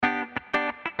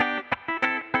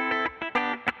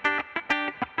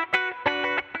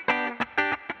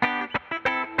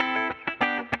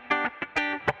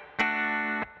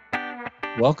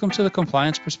Welcome to the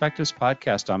Compliance Perspectives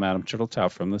podcast. I'm Adam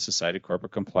Turteltaub from the Society of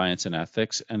Corporate Compliance and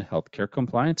Ethics and Healthcare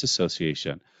Compliance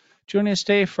Association. Joining us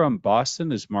today from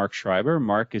Boston is Mark Schreiber.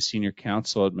 Mark is Senior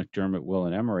Counsel at McDermott, Will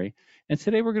 & Emery. And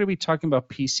today we're going to be talking about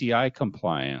PCI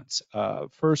compliance.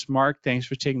 First, Mark, thanks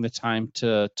for taking the time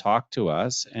to talk to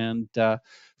us. And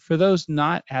for those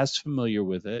not as familiar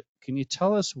with it, can you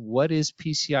tell us what is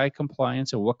PCI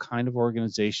compliance and what kind of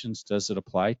organizations does it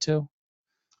apply to?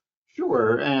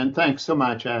 Sure, and thanks so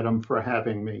much, Adam, for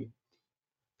having me.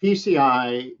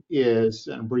 PCI is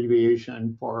an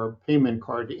abbreviation for Payment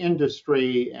Card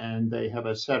Industry, and they have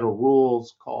a set of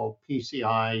rules called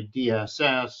PCI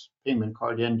DSS, Payment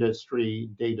Card Industry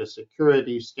Data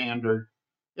Security Standard.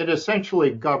 It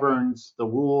essentially governs the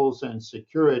rules and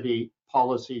security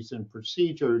policies and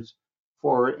procedures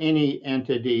for any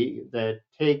entity that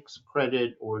takes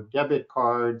credit or debit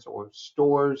cards or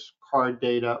stores card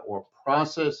data or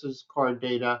processes card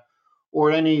data,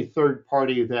 or any third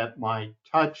party that might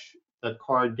touch the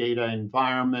card data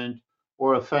environment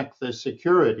or affect the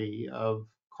security of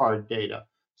card data.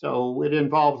 So it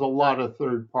involves a lot of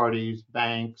third parties,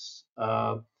 banks,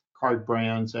 card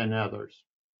brands, and others.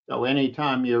 So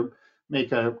anytime you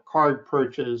make a card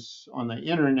purchase on the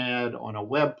internet, on a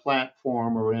web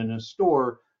platform, or in a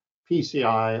store,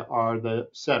 PCI are the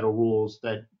set of rules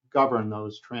that govern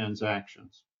those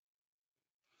transactions.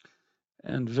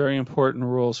 And very important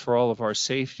rules for all of our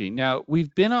safety. Now,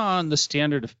 we've been on the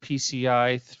standard of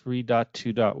PCI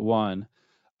 3.2.1.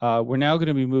 We're now going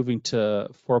to be moving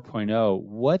to 4.0.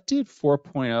 What did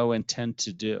 4.0 intend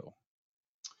to do?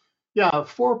 Yeah,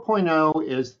 4.0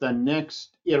 is the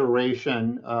next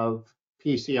iteration of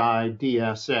PCI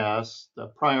DSS. The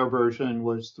prior version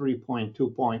was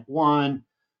 3.2.1.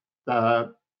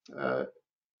 The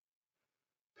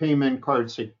Payment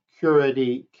Card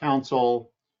Security Council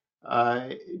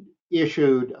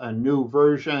issued a new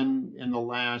version in the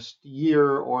last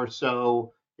year or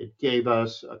so. It gave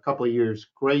us a couple of years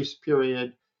grace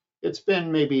period. It's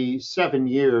been maybe 7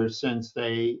 years since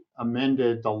they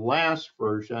amended the last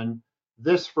version.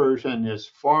 This version is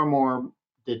far more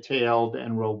detailed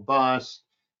and robust.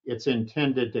 It's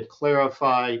intended to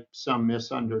clarify some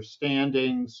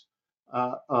misunderstandings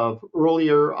of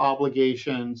earlier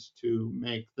obligations, to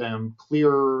make them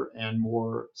clearer and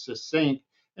more succinct.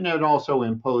 And it also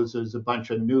imposes a bunch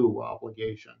of new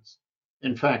obligations.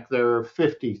 In fact, there are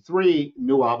 53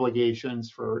 new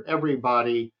obligations for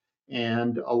everybody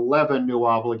and 11 new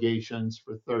obligations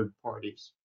for third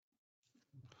parties.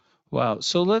 Wow.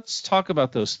 So let's talk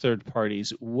about those third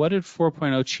parties. What did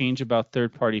 4.0 change about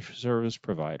third-party service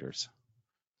providers?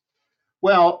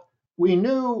 Well, we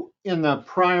knew in the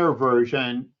prior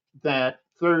version that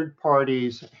third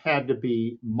parties had to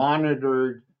be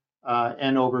monitored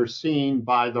and overseen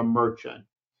by the merchant.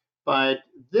 But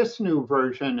this new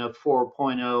version of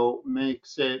 4.0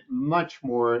 makes it much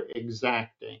more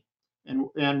exacting.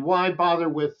 And why bother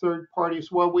with third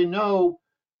parties? Well, we know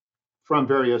from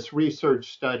various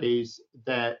research studies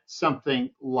that something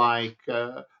like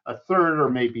a third or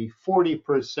maybe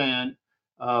 40%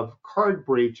 of card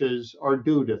breaches are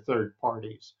due to third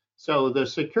parties. So the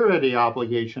security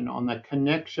obligation on the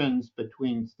connections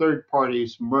between third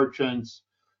parties, merchants,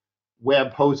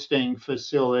 web hosting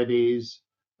facilities,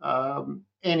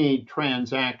 any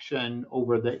transaction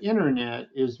over the internet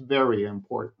is very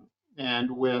important.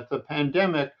 And with the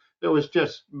pandemic, there was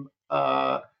just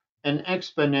an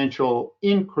exponential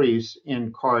increase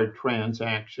in card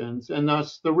transactions, and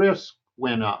thus the risk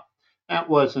went up. That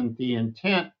wasn't the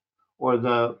intent or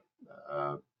the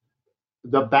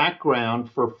background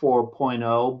for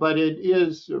 4.0, but it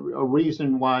is a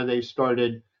reason why they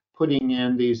started putting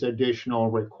in these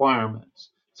additional requirements.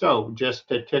 So just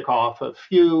to tick off a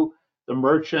few, the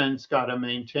merchant's got to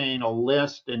maintain a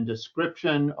list and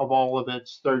description of all of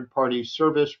its third-party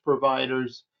service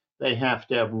providers. They have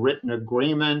to have written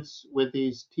agreements with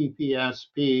these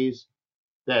TPSPs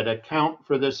that account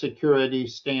for the security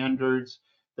standards.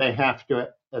 They have to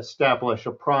establish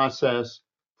a process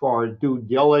for due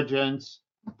diligence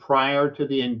prior to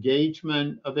the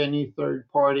engagement of any third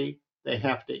party. They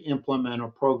have to implement a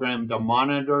program to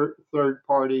monitor third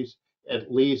parties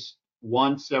at least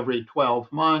once every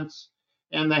 12 months.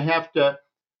 And they have to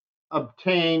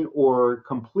obtain or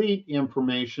complete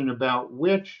information about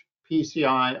which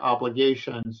PCI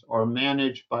obligations are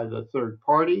managed by the third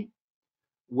party,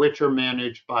 which are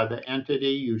managed by the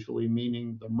entity, usually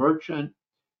meaning the merchant,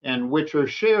 and which are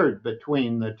shared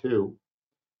between the two.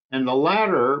 And the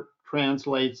latter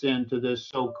translates into this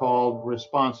so-called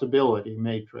responsibility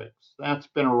matrix. That's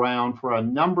been around for a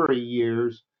number of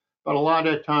years, but a lot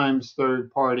of times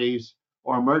third parties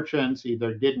or merchants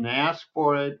either didn't ask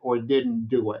for it or didn't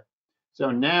do it.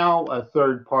 So now a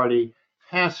third party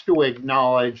has to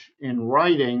acknowledge in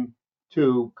writing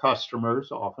to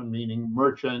customers, often meaning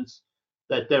merchants,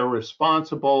 that they're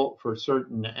responsible for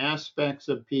certain aspects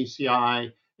of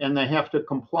PCI, and they have to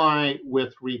comply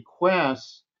with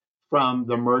requests from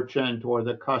the merchant or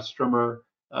the customer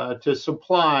to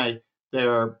supply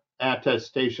their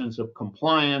attestations of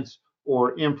compliance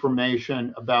or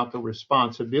information about the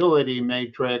responsibility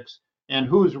matrix and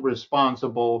who's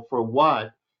responsible for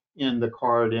what in the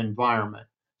card environment.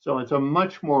 So it's a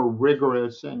much more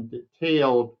rigorous and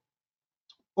detailed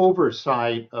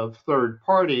oversight of third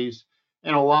parties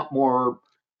and a lot more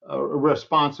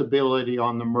responsibility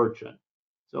on the merchant.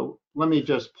 So let me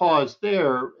just pause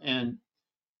there and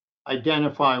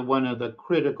identify one of the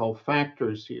critical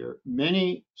factors here.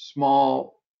 Many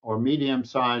small or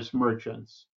medium-sized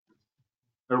merchants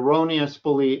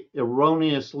erroneously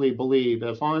believe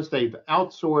as long as they've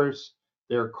outsourced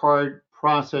their card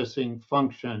processing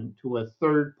function to a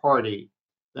third party,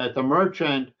 that the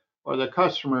merchant or the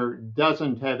customer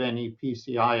doesn't have any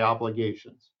PCI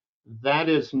obligations. That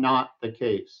is not the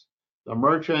case. The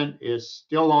merchant is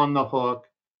still on the hook,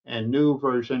 and new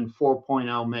version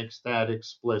 4.0 makes that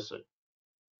explicit.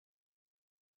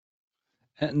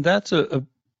 And that's a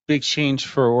big change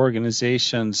for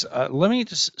organizations. Let me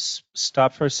just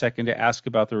stop for a second to ask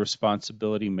about the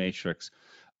responsibility matrix.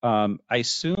 I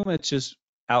assume it just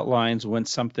outlines when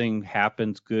something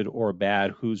happens, good or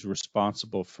bad, who's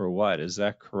responsible for what. Is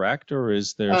that correct, or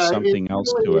is there It's something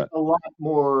else to really it? a lot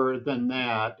more than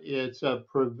that. It's a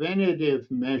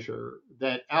preventative measure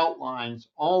that outlines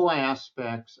all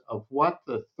aspects of what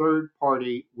the third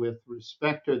party with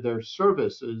respect to their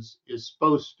services is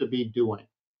supposed to be doing.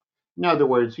 In other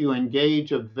words, you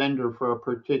engage a vendor for a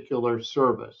particular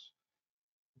service.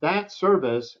 That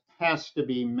service has to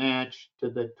be matched to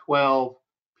the 12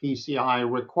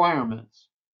 PCI requirements.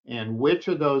 And which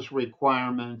of those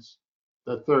requirements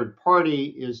the third party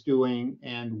is doing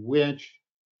and which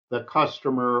the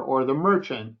customer or the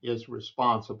merchant is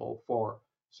responsible for.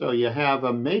 So you have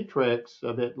a matrix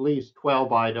of at least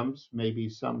 12 items, maybe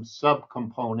some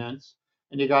subcomponents,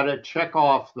 and you got to check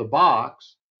off the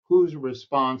box who's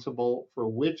responsible for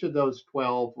which of those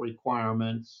 12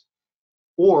 requirements,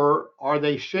 or are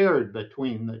they shared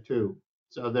between the two?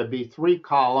 So there'd be three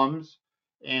columns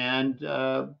and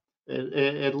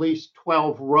at least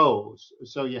 12 rows.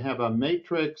 So you have a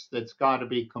matrix that's got to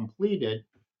be completed.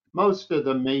 Most of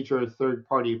the major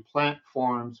third-party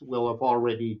platforms will have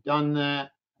already done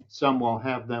that. Some will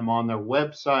have them on their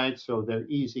website, so they're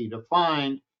easy to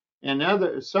find. And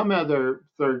some other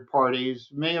third parties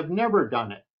may have never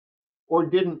done it or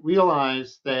didn't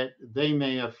realize that they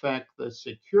may affect the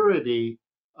security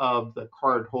of the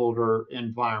cardholder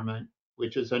environment,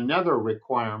 which is another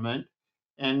requirement.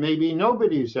 And maybe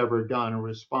nobody's ever done a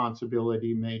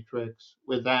responsibility matrix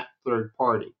with that third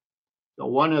party. So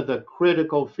one of the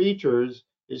critical features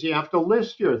is you have to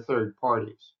list your third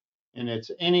parties. And it's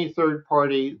any third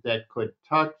party that could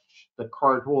touch the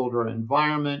cardholder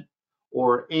environment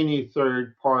or any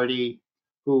third party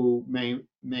who may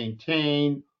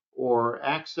maintain or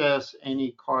access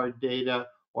any card data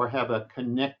or have a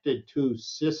connected to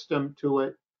system to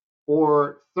it.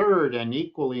 Or third, and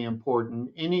equally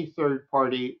important, any third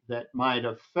party that might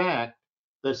affect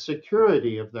the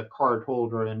security of the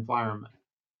cardholder environment.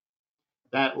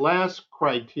 That last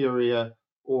criteria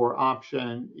or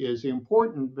option is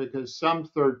important because some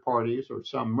third parties or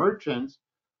some merchants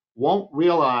won't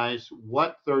realize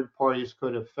what third parties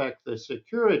could affect the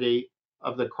security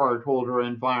of the cardholder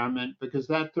environment because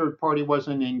that third party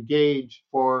wasn't engaged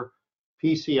for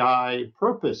PCI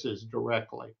purposes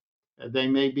directly. They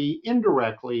may be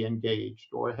indirectly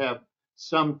engaged or have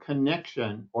some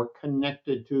connection or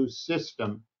connected to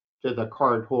system to the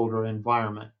cardholder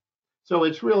environment. So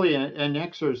it's really an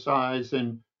exercise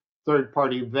in third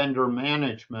party vendor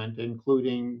management,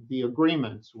 including the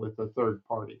agreements with the third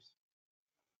parties.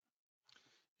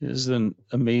 Isn't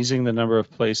amazing the number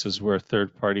of places where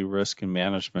third-party risk and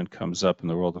management comes up in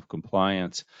the world of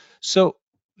compliance. So,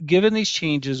 given these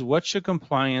changes, what should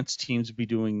compliance teams be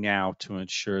doing now to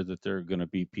ensure that they're going to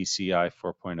be PCI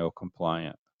 4.0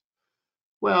 compliant?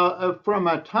 Well, from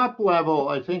a top level,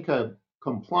 I think a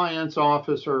compliance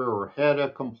officer or head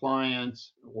of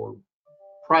compliance or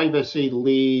privacy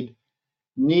lead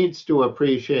needs to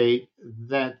appreciate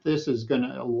that this is going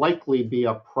to likely be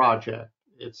a project.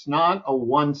 It's not a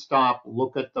one-stop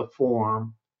look at the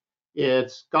form.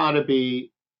 It's got to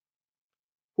be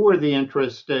who are the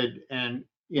interested and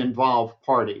involved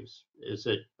parties? Is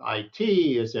it IT?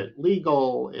 Is it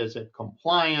legal? Is it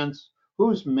compliance?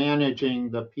 who's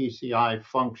managing the PCI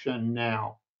function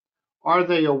now? Are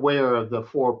they aware of the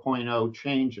 4.0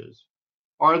 changes?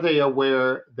 Are they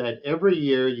aware that every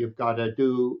year you've got to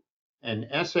do an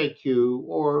SAQ,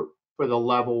 or for the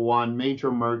level one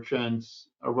major merchants,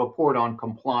 a report on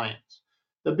compliance?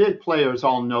 The big players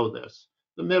all know this.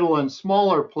 The middle and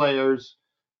smaller players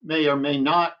may or may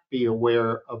not be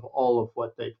aware of all of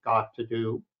what they've got to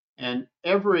do. And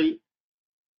every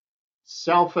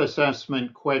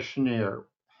self-assessment questionnaire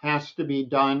has to be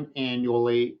done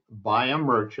annually by a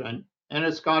merchant, and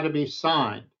it's got to be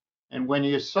signed. And when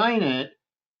you sign it,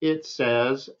 it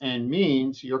says and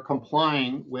means you're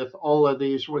complying with all of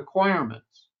these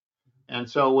requirements. And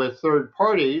so with third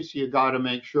parties, you got to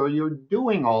make sure you're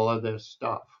doing all of this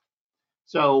stuff.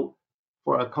 So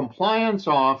for a compliance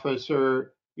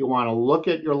officer, you want to look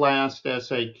at your last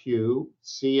SAQ,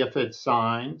 see if it's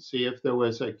signed, see if there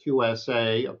was a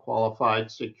QSA, a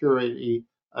qualified security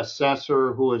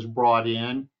assessor, who was brought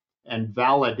in and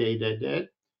validated it.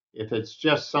 If it's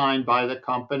just signed by the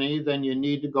company, then you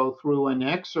need to go through an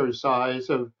exercise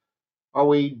of, are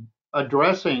we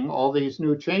addressing all these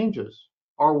new changes?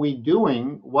 Are we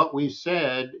doing what we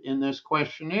said in this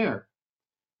questionnaire?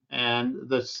 And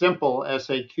the simple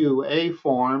SAQ-A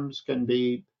forms can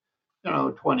be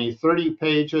 20, 30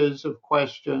 pages of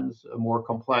questions. A more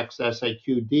complex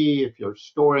SAQ-D, if you're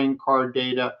storing card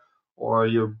data or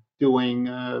you're doing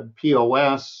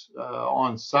POS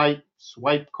on site,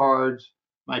 swipe cards,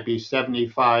 might be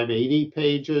 75, 80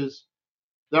 pages.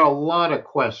 There are a lot of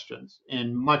questions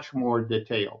in much more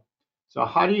detail. So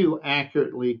how do you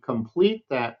accurately complete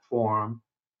that form,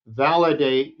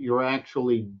 validate you're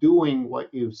actually doing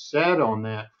what you've said on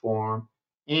that form,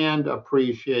 and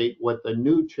appreciate what the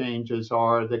new changes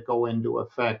are that go into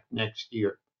effect next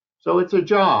year? So it's a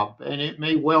job, and it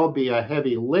may well be a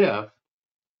heavy lift.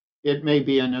 It may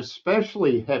be an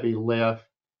especially heavy lift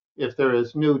if there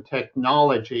is new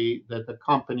technology that the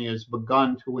company has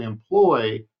begun to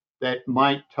employ that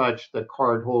might touch the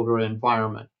cardholder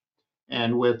environment.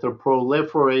 And with the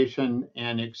proliferation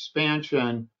and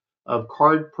expansion of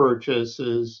card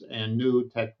purchases and new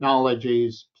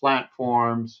technologies,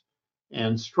 platforms,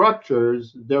 and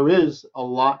structures, there is a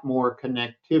lot more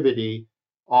connectivity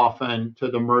often to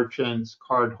the merchant's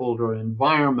cardholder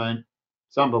environment,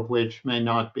 some of which may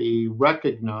not be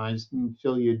recognized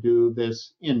until you do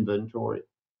this inventory.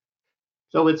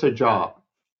 So it's a job,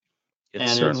 It and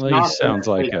it's certainly not going sounds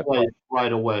to like take it. place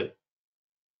right away.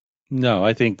 No,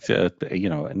 I think that,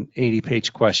 an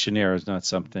 80-page questionnaire is not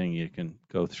something you can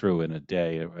go through in a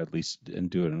day, or at least, and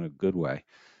do it in a good way.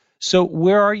 So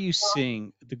where are you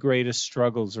seeing the greatest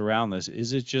struggles around this?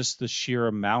 Is it just the sheer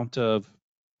amount of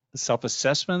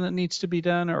self-assessment that needs to be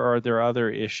done, or are there other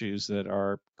issues that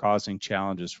are causing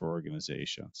challenges for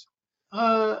organizations?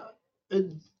 Uh,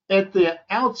 at the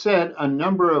outset, a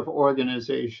number of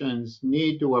organizations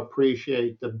need to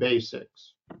appreciate the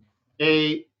basics.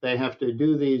 A, they have to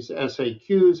do these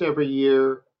SAQs every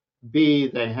year. B,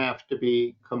 they have to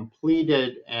be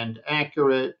completed and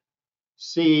accurate.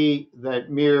 C,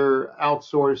 that mere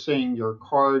outsourcing your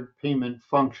card payment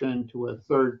function to a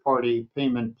third party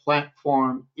payment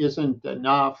platform isn't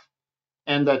enough,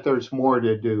 and that there's more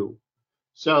to do.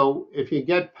 So if you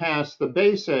get past the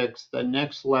basics, the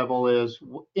next level is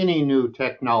any new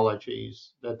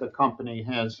technologies that the company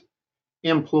has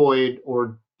employed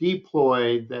or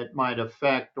deployed that might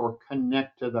affect or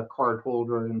connect to the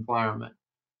cardholder environment.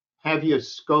 Have you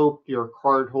scoped your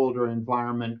cardholder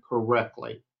environment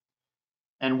correctly?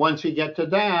 And once you get to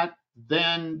that,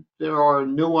 then there are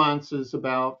nuances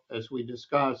about, as we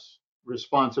discussed,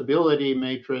 responsibility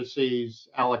matrices,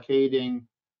 allocating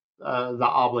the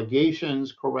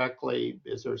obligations correctly.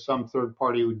 Is there some third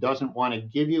party who doesn't want to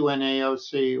give you an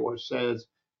AOC or says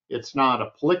it's not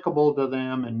applicable to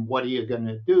them, and what are you going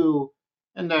to do?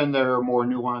 And then there are more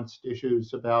nuanced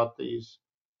issues about these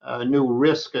new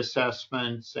risk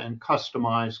assessments and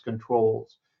customized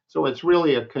controls. So it's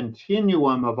really a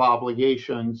continuum of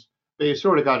obligations, but you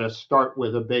sort of got to start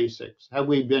with the basics. Have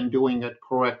we been doing it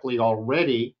correctly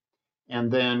already? And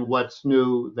then what's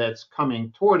new that's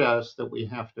coming toward us that we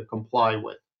have to comply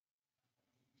with.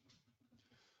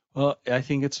 Well, I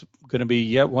think it's going to be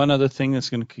yet one other thing that's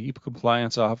going to keep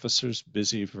compliance officers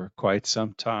busy for quite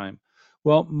some time.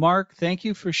 Well, Mark, thank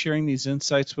you for sharing these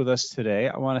insights with us today.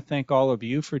 I want to thank all of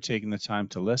you for taking the time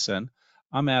to listen.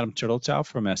 I'm Adam Turtletaub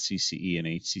from SCCE and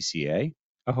HCCA.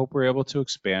 I hope we're able to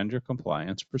expand your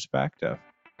compliance perspective.